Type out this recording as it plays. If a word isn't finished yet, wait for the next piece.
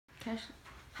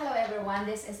Hello everyone,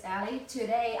 this is Ali.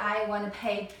 Today I want to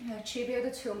pay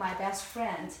tribute to my best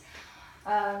friend.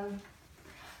 That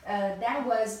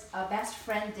was a best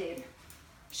friend did.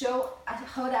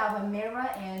 Hold up a mirror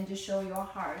and show your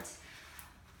heart.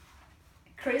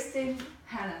 Kristen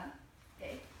Hannah.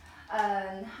 Okay.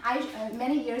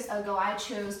 Many years ago I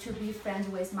chose to be friends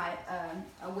with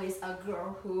a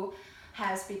girl who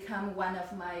has become one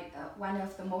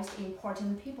of the most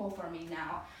important people for me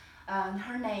now.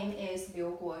 Her name is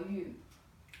Liu Guoyu.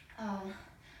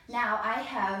 Now I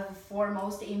have four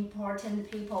most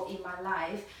important people in my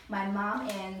life: my mom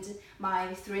and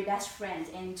my three best friends,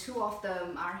 and two of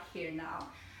them are here now.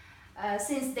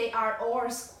 Since they are all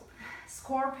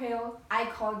Scorpio, I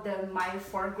call them my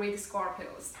four great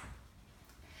Scorpios.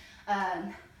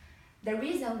 The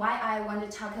reason why I want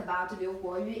to talk about Liu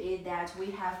Guoyu is that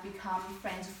we have become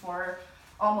friends for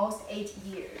almost 8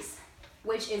 years,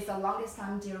 which is the longest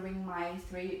time during my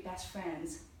three best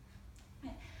friends.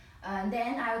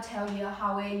 Then I'll tell you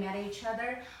how we met each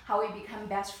other, how we become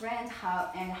best friends,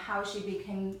 how she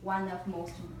became one of the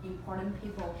most important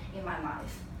people in my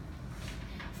life.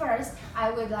 First,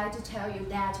 I would like to tell you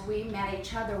that we met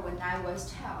each other when I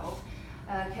was 12,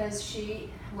 because she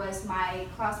was my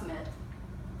classmate.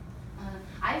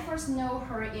 I first know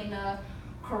her in a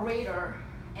corridor,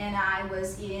 and I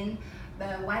was in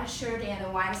the white shirt and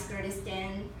a white skirt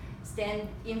stand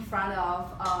in front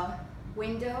of a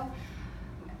window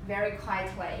very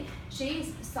quietly.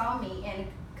 She saw me and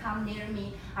come near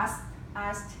me,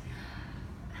 asked,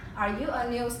 "Are you a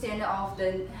new student of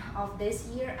this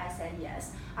year?" I said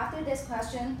yes. After this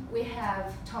question, we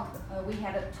had talked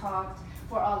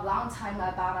for a long time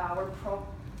about our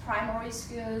primary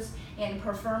schools and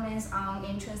performance on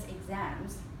entrance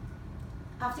exams.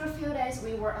 After a few days,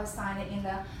 we were assigned in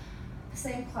the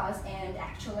same class and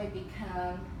actually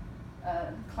become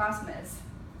classmates.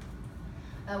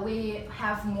 We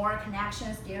have more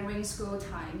connections during school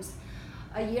times.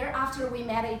 A year after we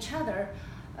met each other,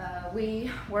 we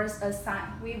were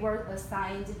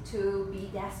assigned to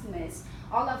be deskmates.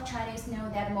 All of Chinese know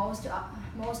that most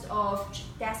of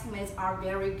deskmates are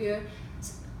very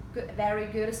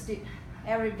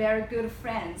good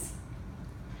friends.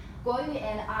 Guoyu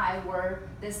and I were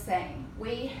the same.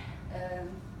 We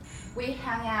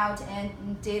hung out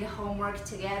and did homework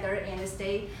together and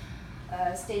stay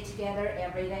together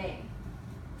every day.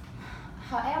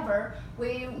 However,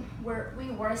 we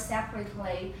were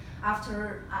separately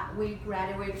after we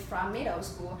graduated from middle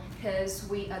school because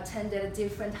we attended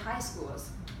different high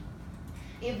schools.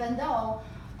 Even though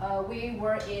we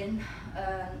were in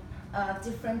a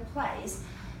different place,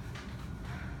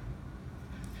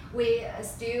 we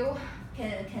still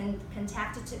can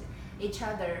contact each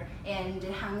other and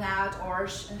hang out or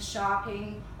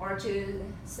shopping or to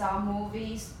saw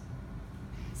movies.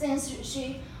 Since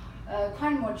she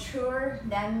quite mature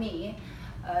than me,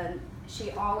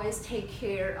 she always take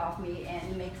care of me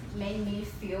and made me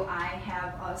feel I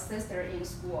have a sister in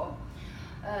school.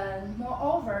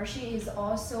 Moreover, she is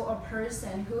also a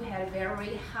person who had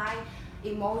very high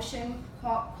emotion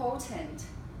quotient,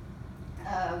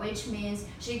 which means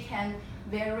she can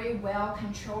very well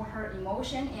control her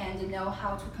emotion and know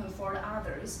how to comfort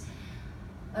others.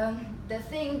 The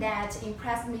thing that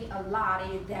impressed me a lot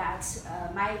is that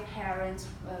my parents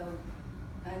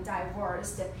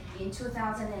divorced in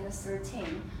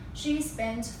 2013. She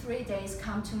spent 3 days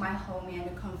come to my home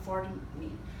and comfort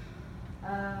me.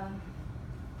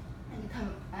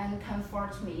 And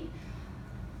comfort me.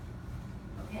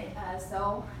 Okay,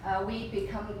 so we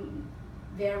become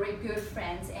very good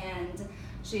friends, and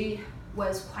she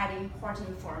was quite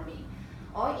important for me.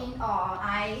 All in all,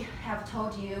 I have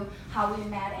told you how we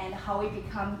met and how we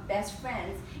become best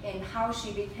friends and how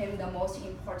she became the most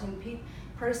important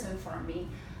person for me.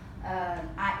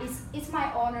 It's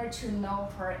my honor to know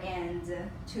her and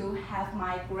to have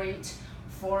my great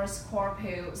four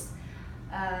Scorpios.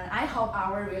 I hope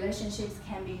our relationships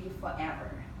can be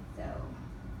forever. So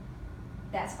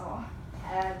that's all.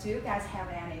 Do you guys have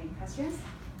any questions?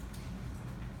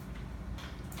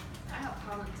 I have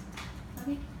comments.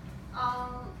 Okay.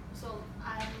 So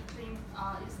I think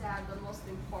is that the most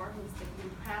important thing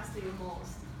impressed you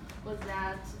most was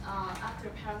that after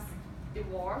parents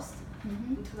divorced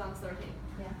in 2013.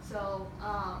 Yeah. So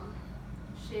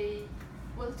she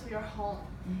went to your home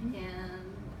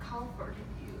and comforted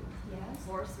you Yes.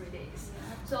 for 3 days.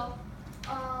 Yeah. So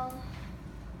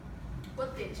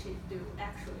what did she do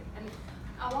actually? And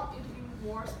I want you to be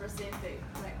more specific,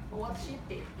 like what she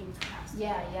did in the past.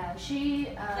 Yeah. She.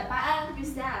 And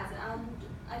besides,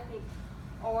 I think,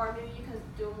 or maybe you can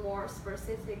do more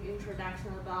specific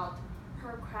introduction about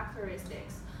her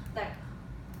characteristics. Like,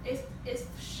 is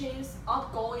she's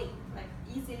outgoing, like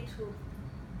easy to,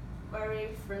 very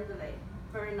friendly,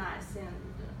 very nice, and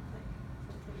like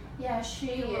something like Yeah, she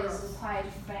humorous. is quite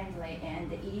friendly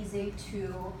and easy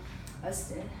to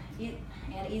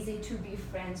and easy to be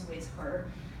friends with her.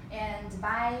 And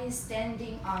by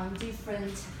standing on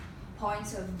different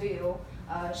points of view,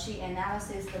 she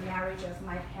analyzes the marriage of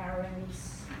my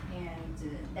parents, and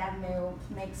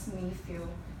makes me feel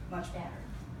much better.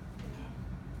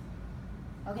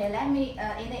 Okay, let me,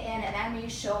 in the end, let me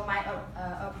show my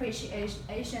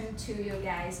appreciation to you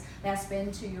guys that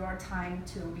spend to your time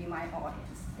to be my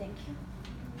audience. Thank you.